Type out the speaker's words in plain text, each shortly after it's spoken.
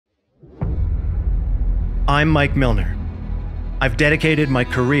I'm Mike Milner. I've dedicated my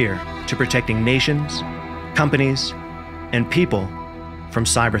career to protecting nations, companies, and people from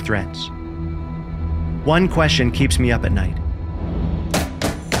cyber threats. One question keeps me up at night.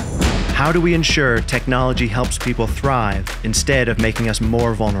 How do we ensure technology helps people thrive instead of making us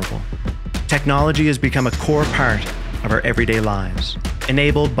more vulnerable? Technology has become a core part of our everyday lives,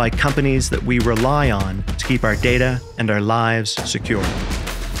 enabled by companies that we rely on to keep our data and our lives secure.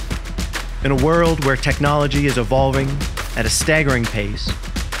 In a world where technology is evolving at a staggering pace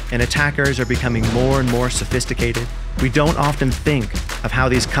and attackers are becoming more and more sophisticated, we don't often think of how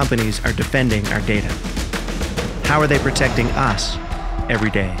these companies are defending our data. How are they protecting us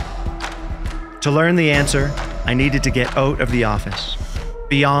every day? To learn the answer, I needed to get out of the office,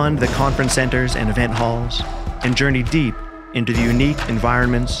 beyond the conference centers and event halls, and journey deep into the unique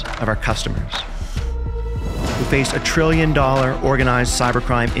environments of our customers, who face $1 trillion organized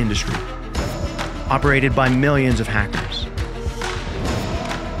cybercrime industry, operated by millions of hackers,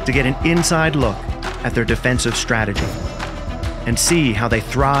 to get an inside look at their defensive strategy and see how they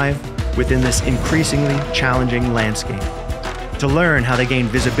thrive within this increasingly challenging landscape, to learn how they gain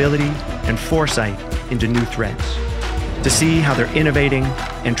visibility and foresight into new threats, to see how they're innovating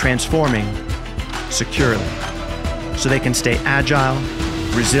and transforming securely so they can stay agile,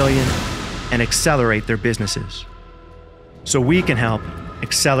 resilient, and accelerate their businesses, so we can help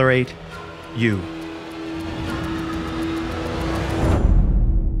accelerate you.